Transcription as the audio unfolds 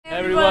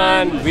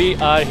everyone, we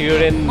are here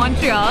in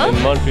Montreal.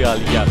 In Montreal,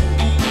 yes.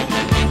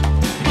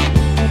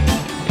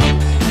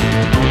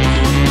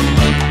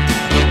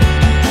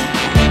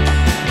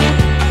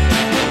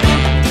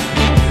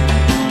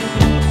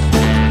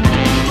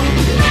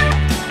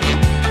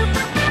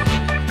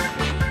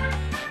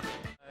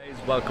 Guys,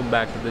 welcome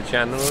back to the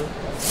channel.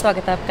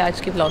 स्वागत है आपका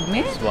आज के व्लॉग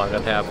में.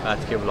 स्वागत है आपका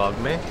आज के व्लॉग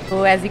में.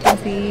 So as you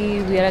can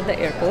see, we are at the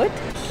airport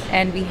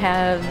and we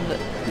have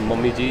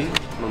mummy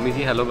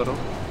ji hello करो.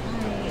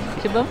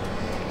 Shubham.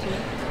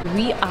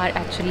 We are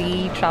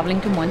actually traveling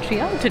to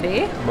Montreal today.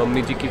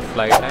 Mummy जी की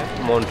फ्लाइट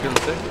है मॉन्ट्रियल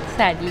से.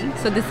 Sadly,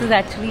 so this is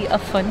actually a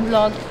fun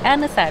vlog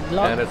and a sad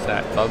vlog. And a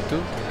sad vlog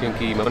too,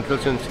 क्योंकि Montreal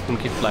से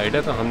उनकी flight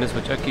है तो हमने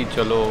सोचा कि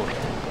चलो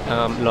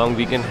लॉन्ग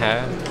वीकेंड है,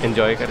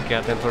 एंजॉय करके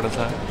आते हैं थोड़ा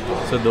सा.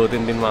 सो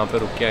 2-3 दिन वहाँ पे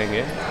रुक के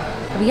आएंगे.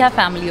 We have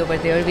family over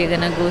there. We're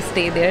gonna go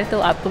stay there. तो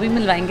आपको भी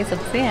मिलवाएंगे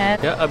सबसे हैं.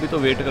 या अभी तो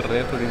वेट कर रहे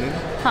हैं थोड़ी देर.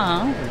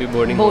 हाँ. अभी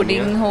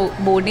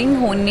बोर्डिंग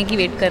होने की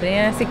वेट कर रहे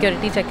हैं.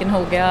 सिक्योरिटी चेक इन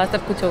हो गया,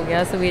 सब कुछ हो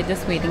गया. So we're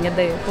just waiting at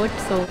the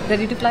airport. So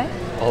ready to fly?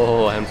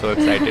 Oh, I'm so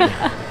excited.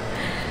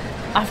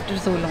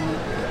 After so long.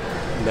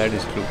 That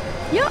is true.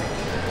 Yeah.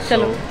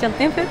 चलो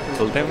चलते हैं फिर.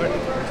 चलते हैं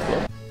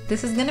फिर.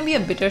 This is gonna be a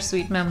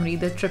bittersweet memory,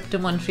 the trip to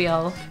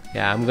Montreal.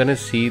 Yeah, I'm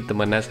gonna see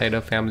Tamanna's side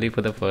of family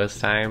for the first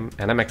time,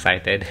 and I'm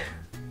excited.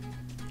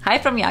 Hi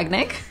from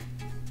Yagnik.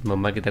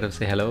 मम्मा की तरफ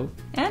से hello.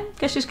 And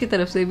कशिश की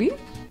तरफ से भी.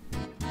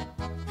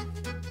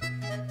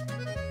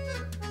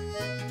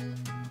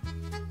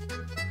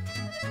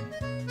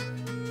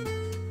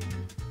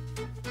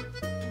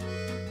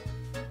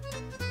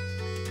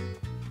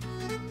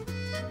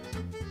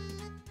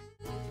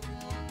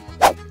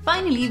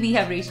 Finally, we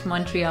have reached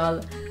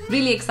Montreal.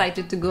 Really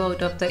excited to go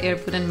out of the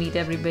airport and meet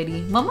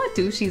everybody. Mama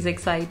too, she's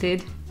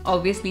excited.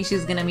 Obviously,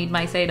 she's gonna meet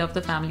my side of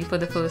the family for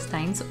the first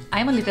time, so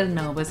I'm a little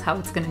nervous how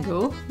it's gonna go.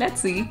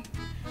 Let's see.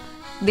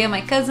 They are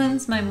my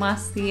cousins, my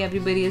masi.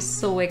 Everybody is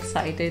so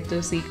excited to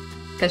see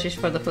Kashish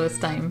for the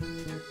first time.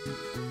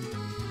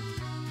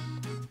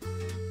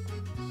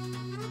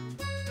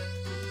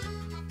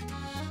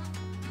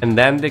 And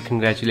then they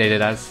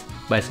congratulated us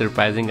by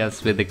surprising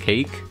us with a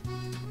cake.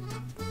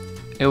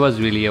 It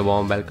was really a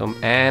warm welcome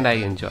and I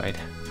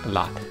enjoyed a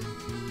lot.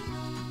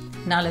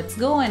 Now let's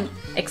go and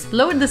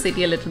explore the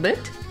city a little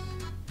bit.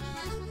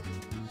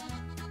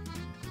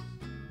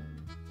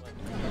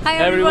 Hi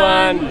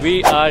Everyone,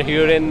 we are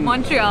here in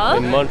Montreal.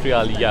 In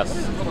Montreal, yes.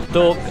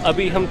 तो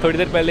अभी हम थोड़ी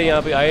देर पहले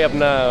यहाँ पे आए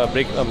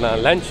अपना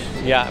lunch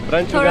या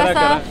ब्रंच थोड़ा वगैरह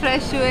सा करा.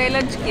 फ्रेश हुए,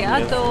 लंच किया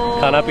तो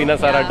खाना पीना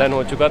सारा डन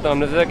हो चुका, तो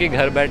हमने सोचा कि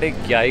घर बैठे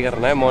क्या ही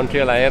करना है,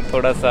 मॉन्ट्रियल आए हैं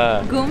थोड़ा सा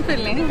घूम फिर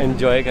लें,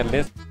 एंजॉय कर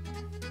लें.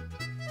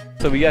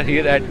 So we are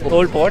here at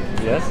Old Port.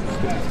 Yes.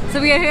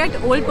 So we are here at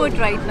Old Port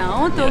right now.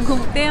 तो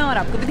घूमते हैं और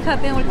आपको भी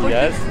दिखाते हैं Old Port.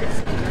 Yes.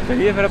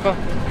 चलिए फिर अपन.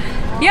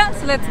 Yeah,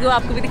 so let's go.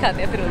 आपको भी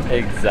दिखाते हैं फिर Old Port.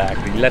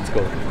 Exactly. Let's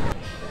go.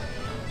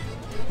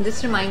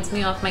 This reminds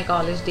me of my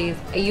college days.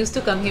 I used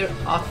to come here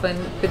often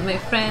with my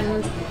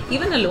friends.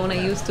 Even alone, I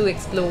used to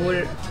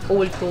explore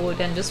Old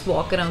Port and just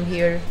walk around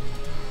here.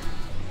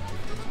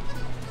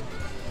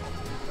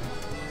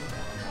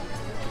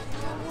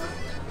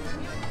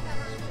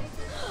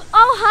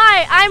 Oh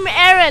hi, I'm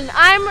Aaron.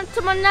 I'm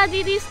Tamanna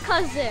Didi's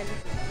cousin.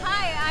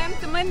 Hi, I'm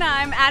Tamanna.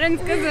 I'm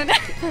Aaron's cousin.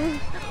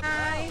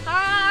 Hi.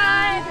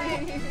 Hi.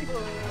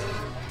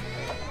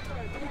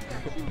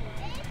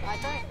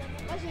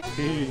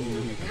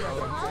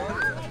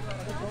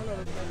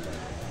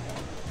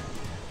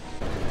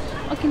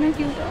 Okay, ना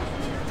क्यों?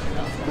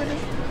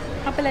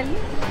 आप ले ली?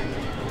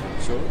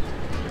 Sure.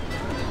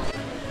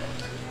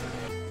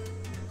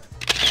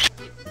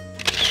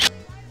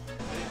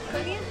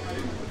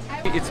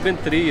 It's been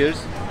 3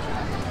 years.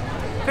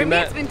 For me,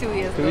 it's been 2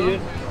 years. 2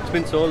 years. It's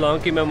been so long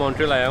कि मैं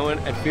Montreal आया हूँ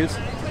and it feels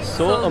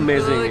so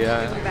amazing. Good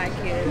Yeah. to be back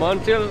here.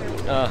 Montreal,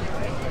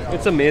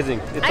 it's amazing.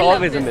 It's I love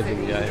always this amazing.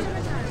 city.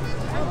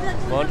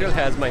 Yeah. Montreal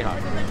has my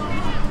heart.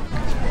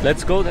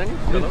 Let's go then.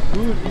 Chalo.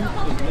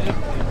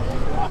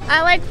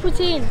 I like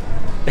poutine.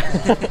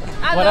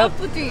 I What love else?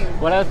 poutine.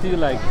 What else do you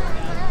like?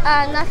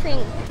 Nothing.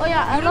 Oh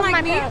yeah, I You love don't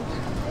my like meat?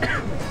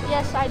 parents.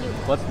 Yes, I do.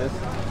 What's this?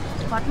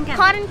 Cotton candy.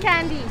 Cotton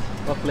candy.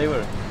 What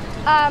flavor?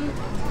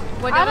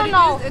 Whatever I don't it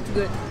know. is, it's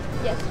good.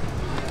 Yes.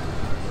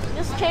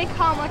 Just take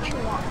how much you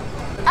want.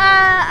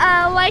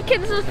 Like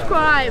and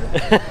subscribe.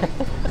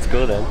 Let's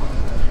go then.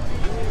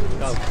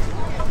 Go.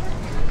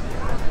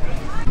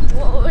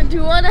 Do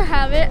you want to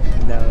have it?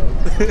 No.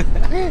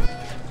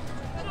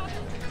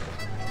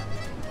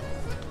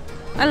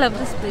 I love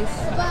this place.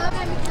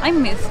 I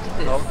missed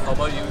this. How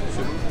about you,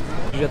 Shubhu?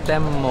 Je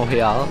t'aime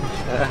Montréal.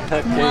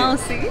 Wow,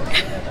 see?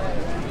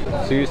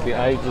 Seriously,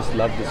 I just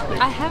love this place.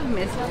 I have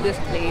missed this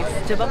place.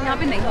 जब आप यहाँ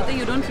पे नहीं होते,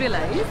 you don't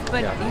realize,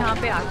 but यहाँ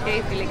पे आके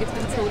I feel like it's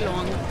been so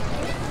long.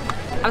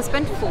 I've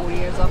spent 4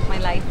 years of my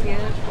life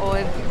here, और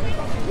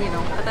you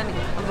know, पता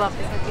नहीं, अब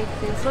वापस आके it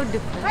feels so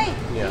different.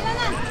 Yeah.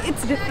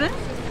 It's different,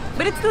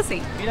 but it's the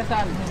same.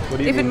 What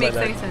do you If it mean by makes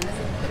that? any sense.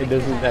 It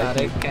doesn't अरे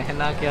actually.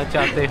 कहना क्या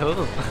चाहते हो?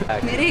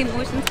 मेरे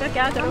emotions का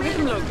क्या करोगे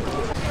तुम लोग?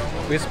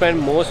 We spend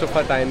most of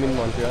our time in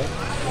Montreal,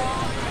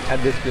 at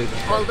this place.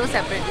 Although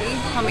separately,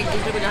 हम एक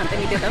दूसरे को जानते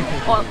नहीं थे तब,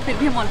 और फिर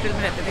भी हम मॉन्ट्रियल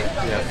में रहते थे.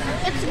 Yeah.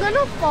 It's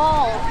gonna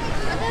fall.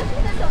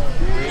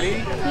 Really?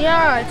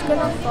 Yeah, it's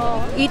gonna fall.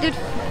 Eat it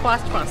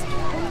fast.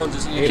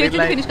 Just eat Shake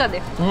it finish कर दे.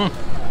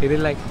 He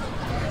did like.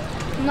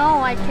 No,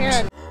 I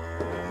can't.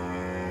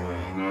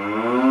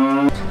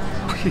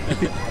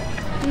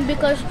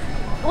 Because,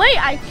 wait,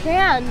 I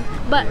can,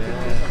 but.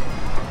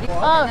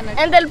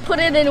 And then put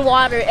it in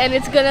water and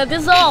it's gonna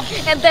dissolve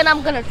and then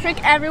I'm gonna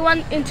trick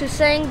everyone into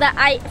saying that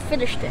I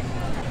finished it.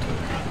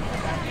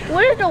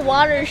 Where's the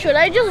water? Should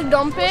I just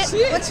dump it?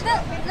 What's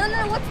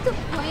the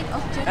point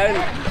of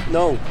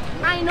No.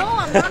 I know,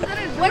 I'm not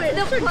gonna do What's it.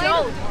 the It's a point?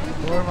 joke.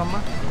 और मम्मा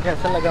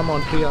कैसा लगा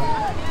Montreal?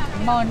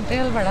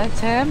 Montreal बड़ा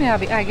अच्छा है. मैं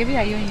अभी आगे भी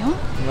आई हुई हूँ.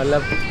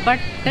 मतलब बट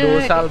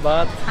 2 साल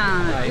बाद.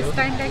 हाँ, इस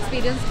टाइम का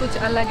एक्सपीरियंस कुछ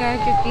अलग है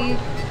क्योंकि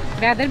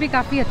वेदर भी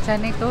काफ़ी अच्छा है.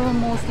 नहीं तो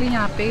मोस्टली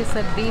यहाँ पे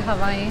सर्दी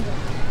हवाएं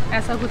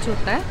ऐसा कुछ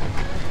होता है,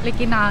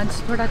 लेकिन आज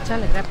थोड़ा अच्छा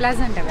लग रहा है.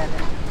 प्लेजेंट है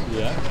वेदर.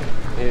 Yeah.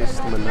 Here's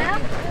Tamanna.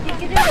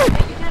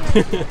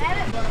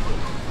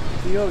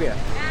 ये हो गया.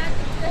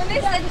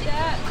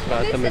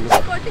 बात है मैंने.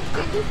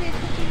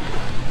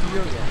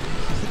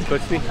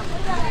 कुछ नहीं.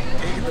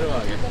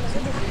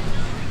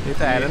 ये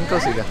तो आयरन को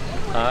सीधा.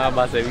 हाँ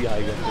बस अभी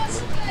आएगा.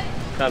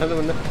 खाना तो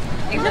बंदा.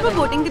 एक दफ़ा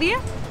बोटिंग करिए.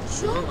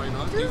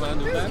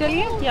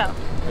 चलिए या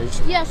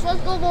Yes,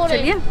 let's go voting.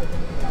 चलिए.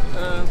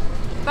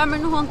 पर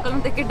मैंने अंकल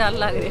ਨੂੰ देख के डर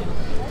लग रहा है.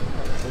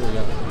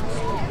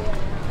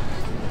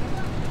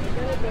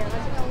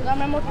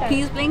 He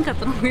is playing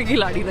खतरों के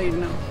खिलाड़ी right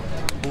now.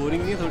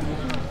 बोरिंग नहीं है थोड़ी.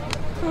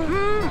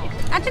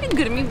 Actually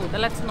गर्मी बहुत है.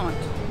 Let's not.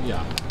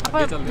 Yeah.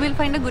 We'll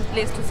find a good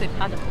place to sit.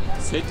 आजा.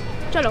 Sit.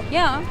 Chalo.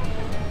 Yeah.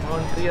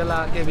 मॉन्ट्रियल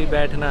आके भी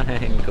बैठना है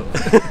इनको.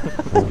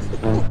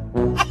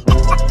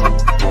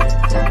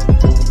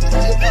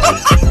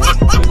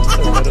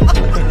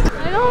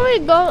 Why don't we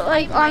go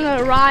like on a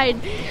ride?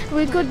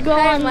 We could go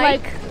on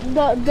like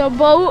the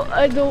boat,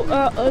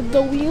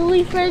 the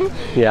wheelie thing,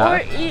 Yeah.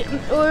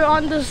 or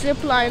on the zip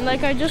line.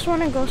 Like I just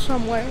want to go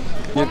somewhere.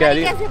 You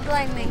carry.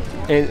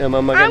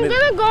 Mama I'm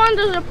gonna go on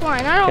the zip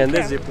line. I don't कहते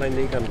care. zip line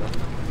नहीं करना.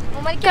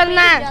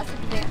 करना है.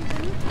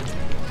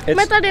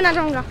 मैं तो देना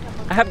चाहूँगा.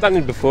 I have done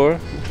it before.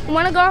 You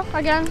wanna go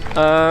again?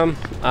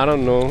 I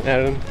don't know,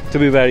 Aaron. To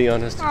be very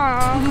honest.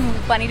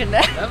 पानी ठंडा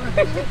है.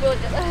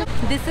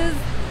 This is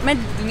मैं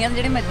दुनिया में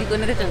जड़े मर्जी को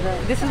नहीं चल रहा.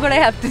 This is what I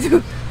have to do.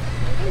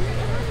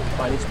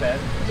 पानी स्पेयर.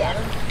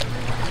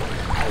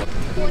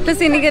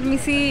 पसीने गर्मी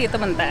सी ये तो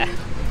बनता है.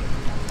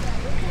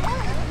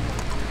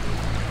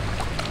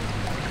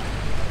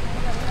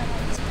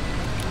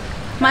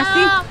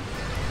 मासी.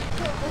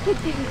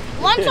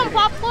 Want some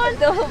popcorn?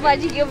 तो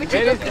बाजी के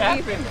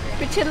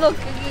पीछे लोग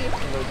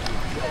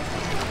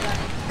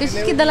किस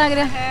कितना लग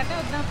रहा है?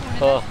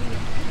 Oh,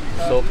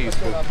 so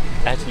peaceful.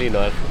 Actually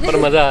not. पर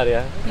मजा आ रहा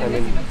है. I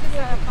mean,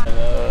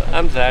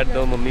 I'm sad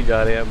though mummy जा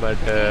रहे हैं, but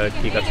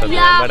की कर सकते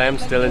हैं. But I'm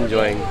still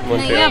enjoying नहीं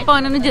Montreal. आप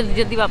उन्होंने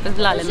जल्दी वापस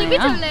ला लेना है.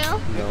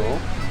 No.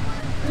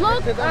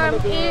 Look, it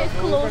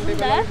closes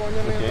there.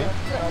 Okay.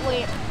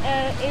 Wait,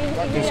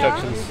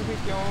 Instructions.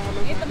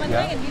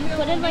 Yeah.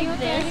 put it like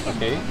this,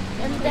 Okay.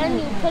 and then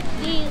you put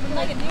these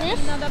like this,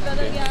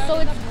 so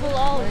it's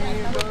glowing.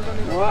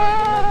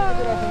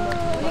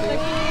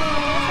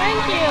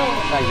 Thank you.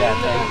 Like that.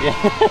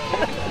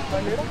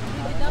 Thank you.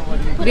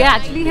 We are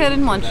actually here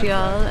in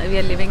Montreal. We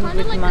are living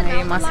with my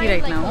Masi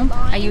right now.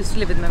 I used to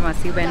live with my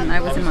Masi when I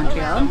was in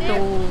Montreal. So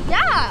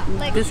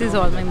Yeah. this is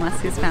all my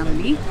Masi's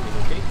family.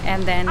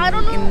 And then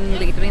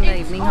later in the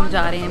evening हम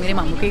जा रहे हैं मेरे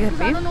मामू के घर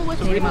पे.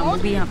 मेरे मामू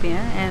भी यहाँ पे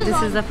हैं. And this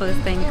is the first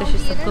time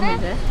कशिश सबको मिल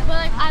रहा है. But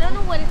like, I don't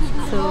know what it's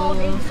called So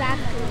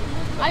exactly.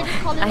 I just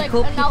called it I like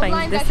hope an he outline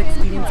finds this that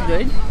experience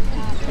good.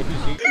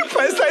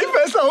 पैसा ही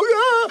पैसा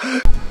होगा.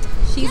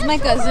 She's my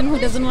cousin who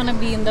doesn't want to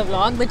be in the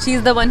vlog, but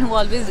she's the one who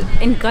always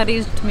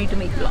encouraged me to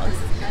make vlogs.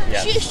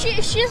 Yeah.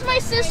 She's my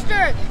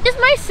sister. She's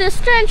my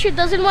sister, and she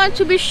doesn't want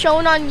to be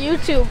shown on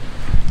YouTube.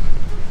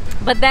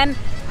 But then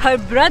her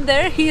brother,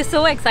 he is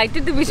so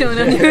excited to be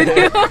shown on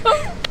YouTube.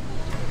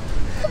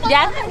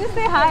 Jasmine, just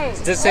say hi.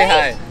 Just say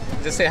hi.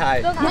 Just say hi.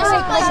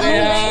 Say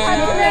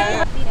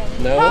hi.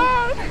 No.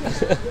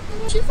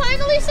 She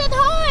finally said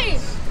hi.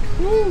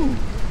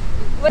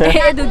 वो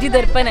ये दूजी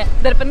दर्पण है.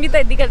 दर्पण भी तो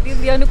ऐसी करती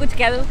है. उन्हें कुछ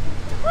कह दो.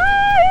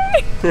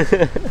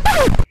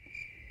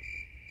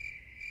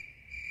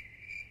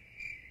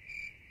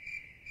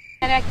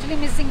 I'm actually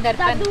missing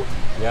दर्पण.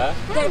 Yeah.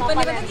 दर्पण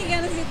ने पता क्या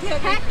कहना सीखी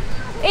है?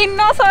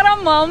 इन्ना सारा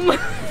मम.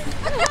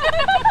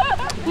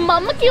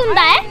 मम क्यों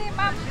होता है?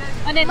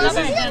 और इन्ना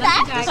सारा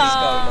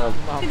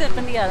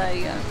दर्पण की याद आ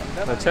रही है.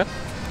 अच्छा.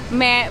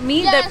 मैं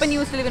दर्पण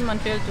used to live in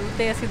Montreal too.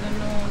 ते ऐसी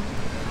दोनों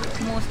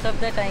most of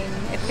the time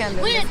इतने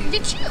अंदर. Wait,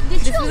 did you?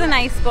 This is a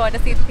nice spot.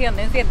 ऐसे इतने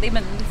अंदर से इतने ही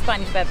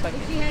Spanish पैर पड़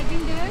गए.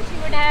 She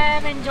would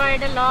have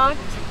enjoyed a lot.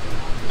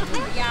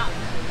 Yeah.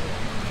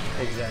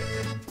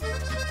 Exactly.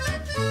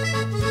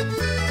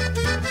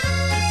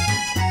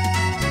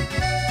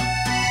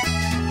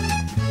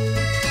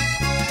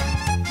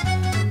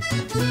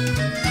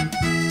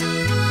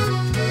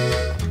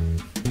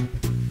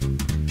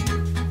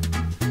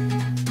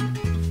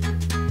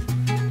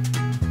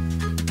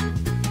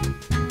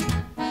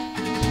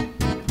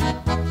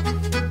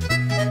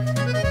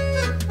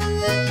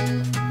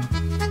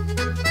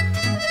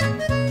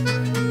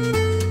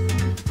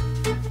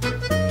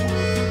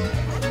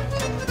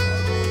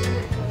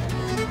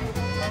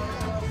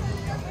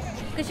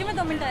 सच्ची में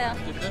 2 मिनट आया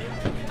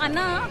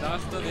अन्ना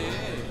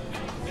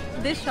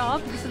this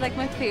shop, this is like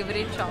my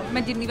favorite shop.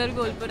 मैं जितनी बार भी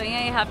गोलपुर आई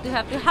हूँ,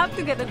 I have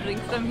to get a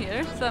drink from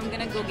here, so I'm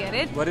gonna go get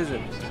it. What is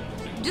it?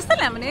 Just a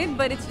lemonade,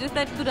 but it's just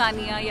that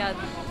पुरानी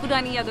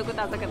यादों को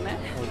ताज़ा करना है.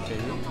 Okay.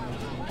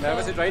 मैं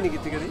वैसे try नहीं की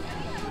थी कभी.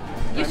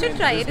 You should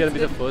try it. It's gonna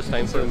be the first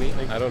time for me.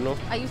 I don't know.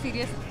 Are you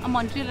serious?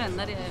 Montreal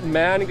अंदर है.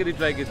 मैं नहीं कभी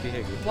try की थी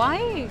हैगी. Why?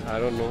 I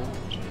don't know.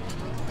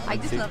 I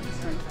just love this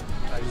one.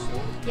 Are you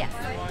sure? Yes.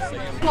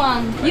 Come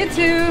on, you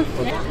too.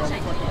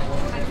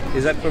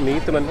 Is that for me,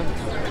 Tamanna?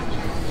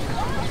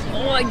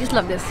 Oh, I just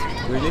love this.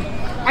 Really?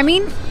 I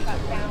mean,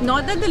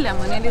 not that the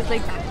lemonade is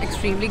like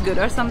extremely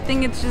good or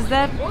something. It's just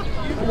that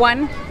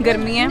one,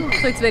 गर्मी है,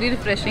 so it's very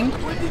refreshing,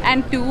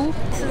 and two,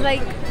 this is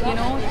like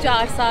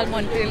 4 साल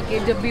Montreal के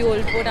जब भी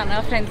old port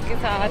आना friends के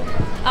साथ,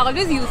 I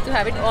always used to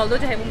have it.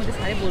 Although चाहे वो मुझे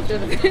सारे बोलते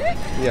होते हैं,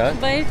 Yeah.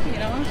 But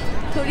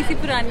थोड़ी सी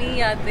पुरानी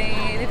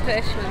यादें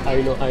रिफ्रेश होती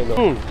हैं. I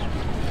know.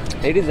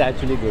 It is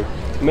actually good.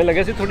 मैं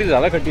लगा सी थोड़ी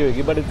ज़्यादा खट्टी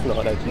होगी, but it's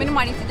not actually. मैंने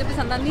मानी चीज़ें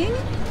पसंद आती हैं.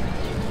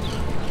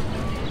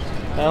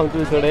 हाँ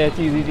तू थोड़ा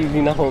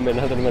चीज़ी ना हो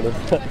मेरा तो मैं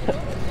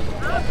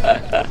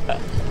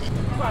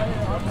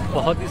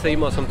बहुत ही सही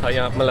मौसम था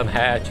यहाँ मतलब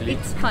है actually.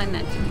 It's fun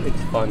actually.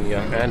 It's fun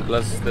yeah and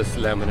plus this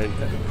lemonade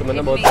तो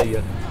मैंने बहुत सही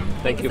है.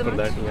 Thank you for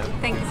that yeah.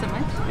 Thank you so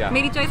much. Yeah.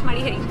 मेरी चॉइस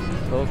माड़ी है ही.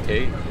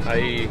 Okay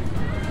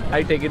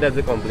I take it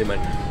as a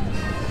compliment.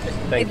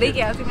 Thank you.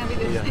 क्या मैं भी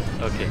Yeah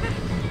okay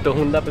तो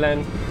हुन दा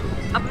प्लान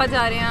ਆਪਾਂ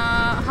जा रहे हैं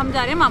हम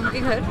जा रहे हैं मामू के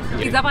घर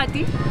pizza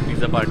party.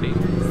 Pizza party.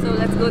 So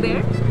let's go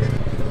there.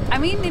 I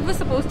mean, it was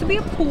supposed to be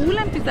a pool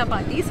and pizza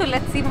party, so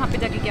let's see वहाँ पे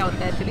जाके क्या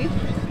होता है actually.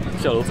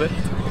 चलो फिर.